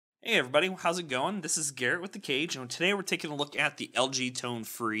Hey everybody, how's it going? This is Garrett with the Cage, and today we're taking a look at the LG Tone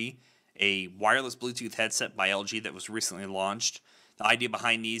Free, a wireless Bluetooth headset by LG that was recently launched. The idea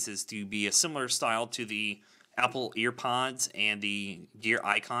behind these is to be a similar style to the Apple EarPods and the Gear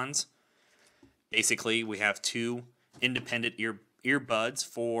Icons. Basically, we have two independent earbuds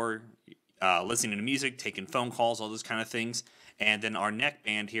for listening to music, taking phone calls, all those kind of things, and then our neck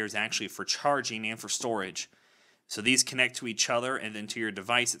band here is actually for charging and for storage. So these connect to each other and then to your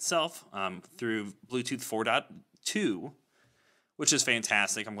device itself through Bluetooth 4.2, which is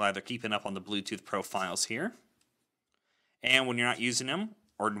fantastic. I'm glad they're keeping up on the Bluetooth profiles here. And when you're not using them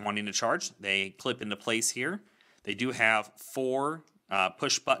or wanting to charge, they clip into place here. They do have four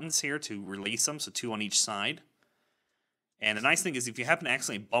push buttons here to release them, so two on each side. And the nice thing is if you happen to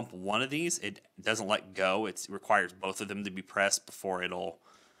accidentally bump one of these, it doesn't let go. It requires both of them to be pressed before it'll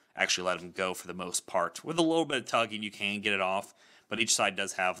actually let them go for the most part. With a little bit of tugging, you can get it off, but each side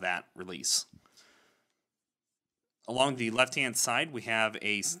does have that release. Along the left-hand side, we have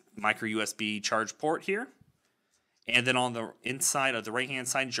a micro USB charge port here. And then on the inside of the right-hand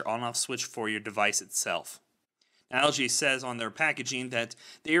side is your on-off switch for your device itself. Now, LG says on their packaging that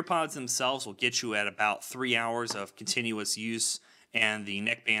the AirPods themselves will get you at about 3 hours of continuous use, and the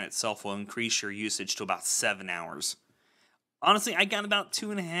neckband itself will increase your usage to about 7 hours. Honestly, I got about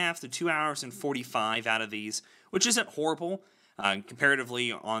 2.5 to 2 hours and 45 out of these, which isn't horrible.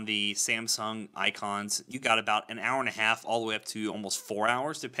 Comparatively, on the Samsung Icons, you got about an hour and a half all the way up to almost 4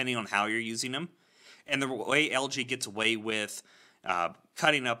 hours, depending on how you're using them. And the way LG gets away with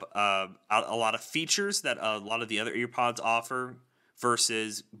cutting up a lot of features that a lot of the other EarPods offer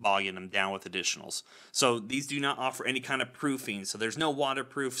versus bogging them down with additionals. So these do not offer any kind of proofing. So there's no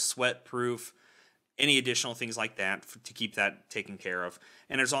waterproof, sweat-proof, any additional things like that to keep that taken care of.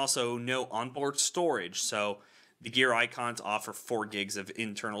 And there's also no onboard storage. So the Gear Icons offer 4 gigs of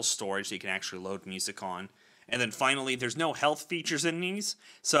internal storage that you can actually load music on. And then finally, there's no health features in these.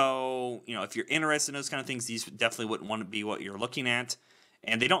 So, if you're interested in those kind of things, these definitely wouldn't want to be what you're looking at.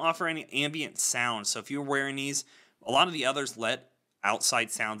 And they don't offer any ambient sound. So if you're wearing these, a lot of the others let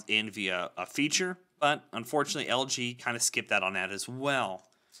outside sounds in via a feature. But unfortunately, LG kind of skipped that on that as well.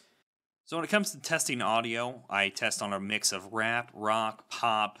 So when it comes to testing audio, I test on a mix of rap, rock,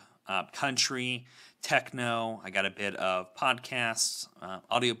 pop, country, techno. I got a bit of podcasts,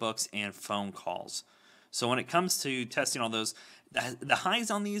 audiobooks, and phone calls. So when it comes to testing all those, the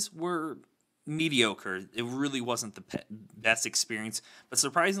highs on these were mediocre. It really wasn't the best experience, but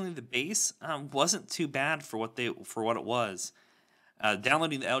surprisingly, the bass wasn't too bad for what it was.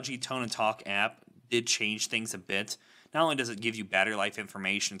 Downloading the LG Tone and Talk app did change things a bit. Not only does it give you battery life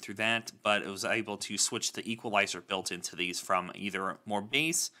information through that, but it was able to switch the equalizer built into these from either more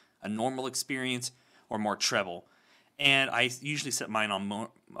bass, a normal experience, or more treble. And I usually set mine on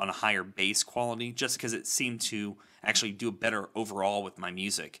a higher bass quality just because it seemed to actually do better overall with my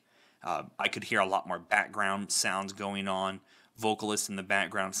music. I could hear a lot more background sounds going on. Vocalists in the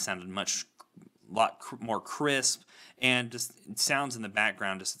background sounded lot more crisp, and just sounds in the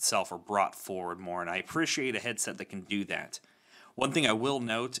background just itself are brought forward more, and I appreciate a headset that can do that. One thing I will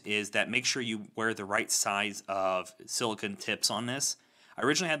note is that make sure you wear the right size of silicone tips on this. I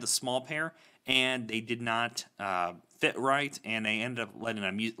originally had the small pair, and they did not fit right, and they ended up letting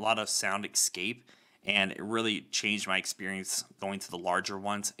a lot of sound escape, and it really changed my experience going to the larger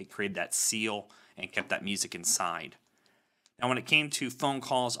ones. It created that seal and kept that music inside. Now, when it came to phone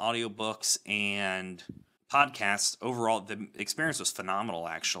calls, audiobooks, and podcasts, overall, the experience was phenomenal,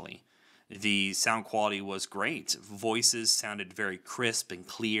 actually. The sound quality was great. Voices sounded very crisp and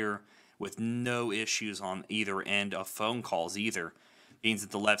clear with no issues on either end of phone calls either. Means that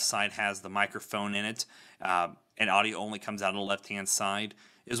the left side has the microphone in it, and audio only comes out on the left-hand side.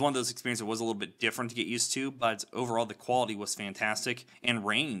 It was one of those experiences that was a little bit different to get used to, but overall the quality was fantastic. And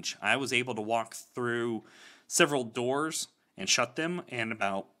range. I was able to walk through several doors and shut them in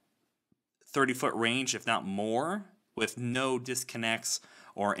about 30-foot range, if not more, with no disconnects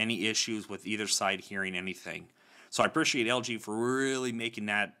or any issues with either side hearing anything. So I appreciate LG for really making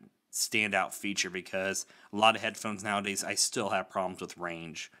that standout feature, because a lot of headphones nowadays, I still have problems with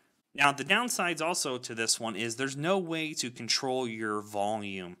range. Now, the downsides also to this one is there's no way to control your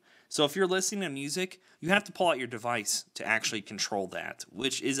volume. So if you're listening to music, you have to pull out your device to actually control that,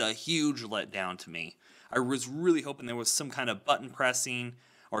 which is a huge letdown to me. I was really hoping there was some kind of button pressing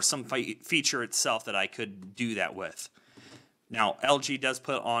or some feature itself that I could do that with. Now, LG does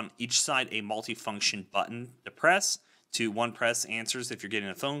put on each side a multifunction button to press. To one press answers if you're getting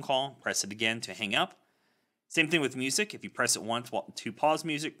a phone call, press it again to hang up. Same thing with music. If you press it once to pause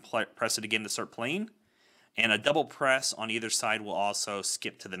music, press it again to start playing. And a double press on either side will also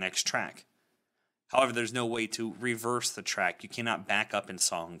skip to the next track. However, there's no way to reverse the track. You cannot back up in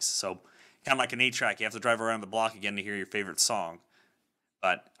songs. So kind of like an 8-track, you have to drive around the block again to hear your favorite song.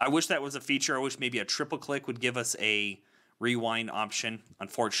 But I wish that was a feature. I wish maybe a triple click would give us a rewind option.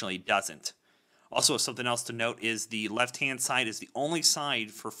 Unfortunately, it doesn't. Also, something else to note is the left-hand side is the only side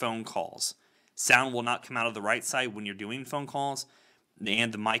for phone calls. Sound will not come out of the right side when you're doing phone calls,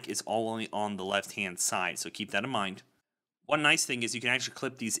 and the mic is only on the left-hand side, so keep that in mind. One nice thing is you can actually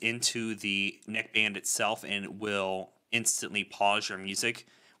clip these into the neckband itself, and it will instantly pause your music.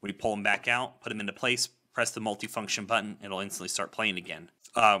 When you pull them back out, put them into place, press the multifunction button, it'll instantly start playing again.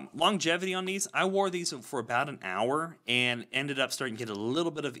 Longevity on these, I wore these for about an hour and ended up starting to get a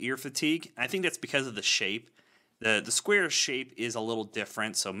little bit of ear fatigue. I think that's because of the shape. The square shape is a little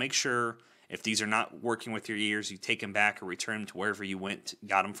different, so make sure if these are not working with your ears, you take them back or return them to wherever you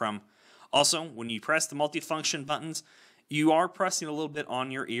got them from. Also, when you press the multifunction buttons, you are pressing a little bit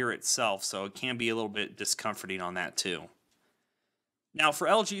on your ear itself, so it can be a little bit discomforting on that too. Now, for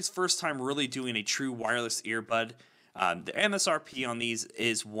LG's first time really doing a true wireless earbud, the MSRP on these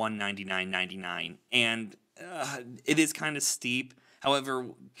is $199.99, and it is kind of steep. However,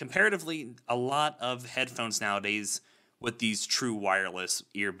 comparatively, a lot of headphones nowadays with these true wireless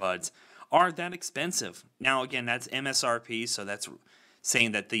earbuds are that expensive. Now, again, that's MSRP, so that's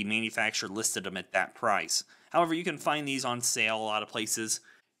saying that the manufacturer listed them at that price. However, you can find these on sale a lot of places.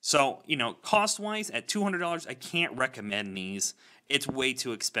 So, cost-wise, at $200, I can't recommend these. It's way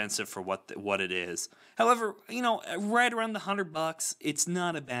too expensive for what it is. However, right around the $100, it's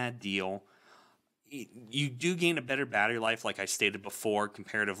not a bad deal. You do gain a better battery life, like I stated before,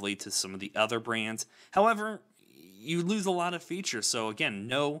 comparatively to some of the other brands. However, you lose a lot of features. So again,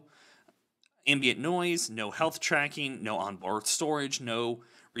 no ambient noise, no health tracking, no onboard storage, no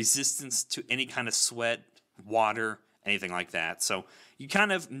resistance to any kind of sweat, water, anything like that. So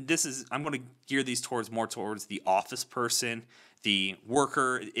I'm going to gear these more towards the office person, the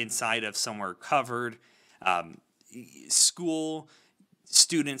worker inside of somewhere covered, school,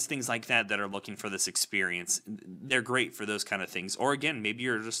 students, things like that are looking for this experience. They're great for those kind of things. Or again, maybe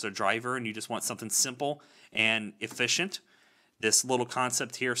you're just a driver and you just want something simple and efficient. This little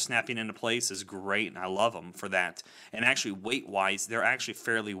concept here, snapping into place, is great, and I love them for that. And actually, weight-wise, they're actually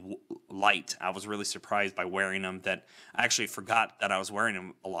fairly light. I was really surprised by wearing them that I actually forgot that I was wearing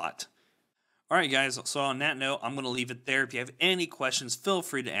them a lot. All right, guys, so on that note, I'm going to leave it there. If you have any questions, feel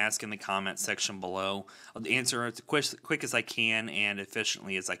free to ask in the comment section below. I'll answer it as quick as I can and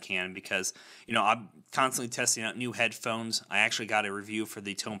efficiently as I can because, I'm constantly testing out new headphones. I actually got a review for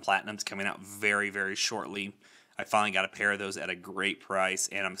the Tone Platinums coming out very, very shortly. I finally got a pair of those at a great price,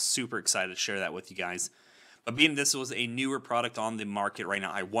 and I'm super excited to share that with you guys. But being this was a newer product on the market right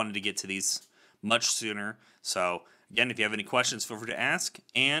now, I wanted to get to these much sooner. So, again, if you have any questions, feel free to ask,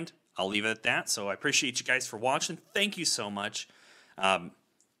 and I'll leave it at that. So I appreciate you guys for watching. Thank you so much.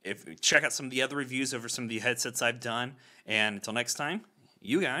 Check out some of the other reviews over some of the headsets I've done. And until next time,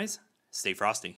 you guys, stay frosty.